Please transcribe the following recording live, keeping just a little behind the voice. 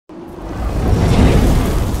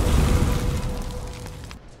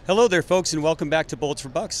Hello there, folks, and welcome back to Bullets for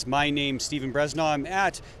Bucks. My name's Stephen Bresnaw. I'm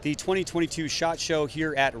at the 2022 SHOT Show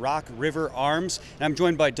here at Rock River Arms, and I'm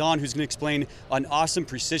joined by Dawn, who's going to explain an awesome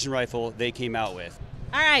precision rifle they came out with.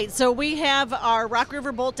 All right, so we have our Rock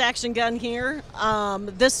River bolt action gun here.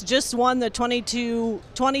 This just won the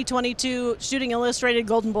 2022 Shooting Illustrated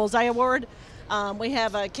Golden Bullseye Award. We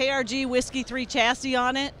have a KRG Whiskey 3 chassis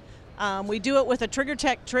on it. We do it with a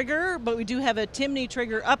TRIGGERTECH trigger, but we do have a TIMNY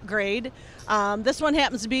trigger upgrade. This one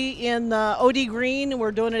happens to be in the OD green.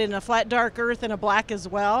 We're doing it in a flat dark earth and a black as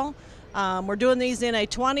well. We're doing these in a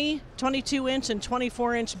 20, 22-inch, and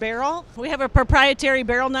 24-inch barrel. We have a proprietary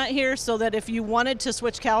barrel nut here so that if you wanted to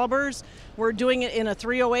switch calibers, we're doing it in a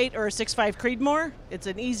 308 or a 6.5 Creedmoor. It's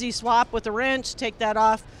an easy swap with a wrench, take that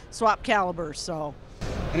off, swap calibers. So.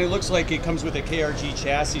 And it looks like it comes with a KRG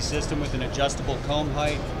chassis system with an adjustable comb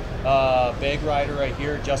height, bag rider right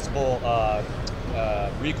here, adjustable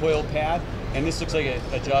recoil pad, and this looks like it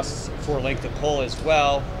adjusts for length of pull as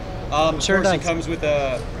well. Sure does. It comes with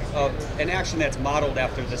an action that's modeled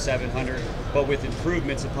after the 700, but with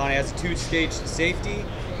improvements upon it. It has a two-stage safety,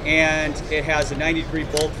 and it has a 90-degree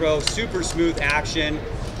bolt throw, super smooth action,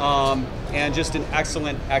 and just an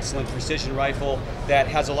excellent precision rifle that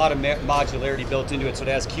has a lot of modularity built into it. So it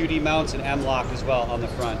has QD mounts and M-lock as well on the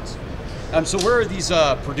front. So where are these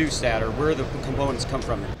produced at, or where do the components come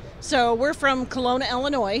from? So we're from Kelowna,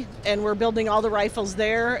 Illinois, and we're building all the rifles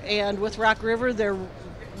there. And with Rock River, they're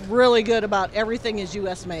really good about everything is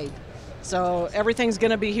U.S. made. So everything's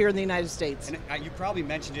going to be here in the United States. And you probably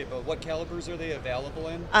mentioned it, but what calibers are they available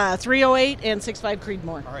in? 308 and 6.5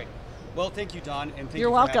 Creedmoor. All right. Well, thank you, Dawn, and thank you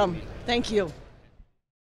You're for having welcome. me. Thank you.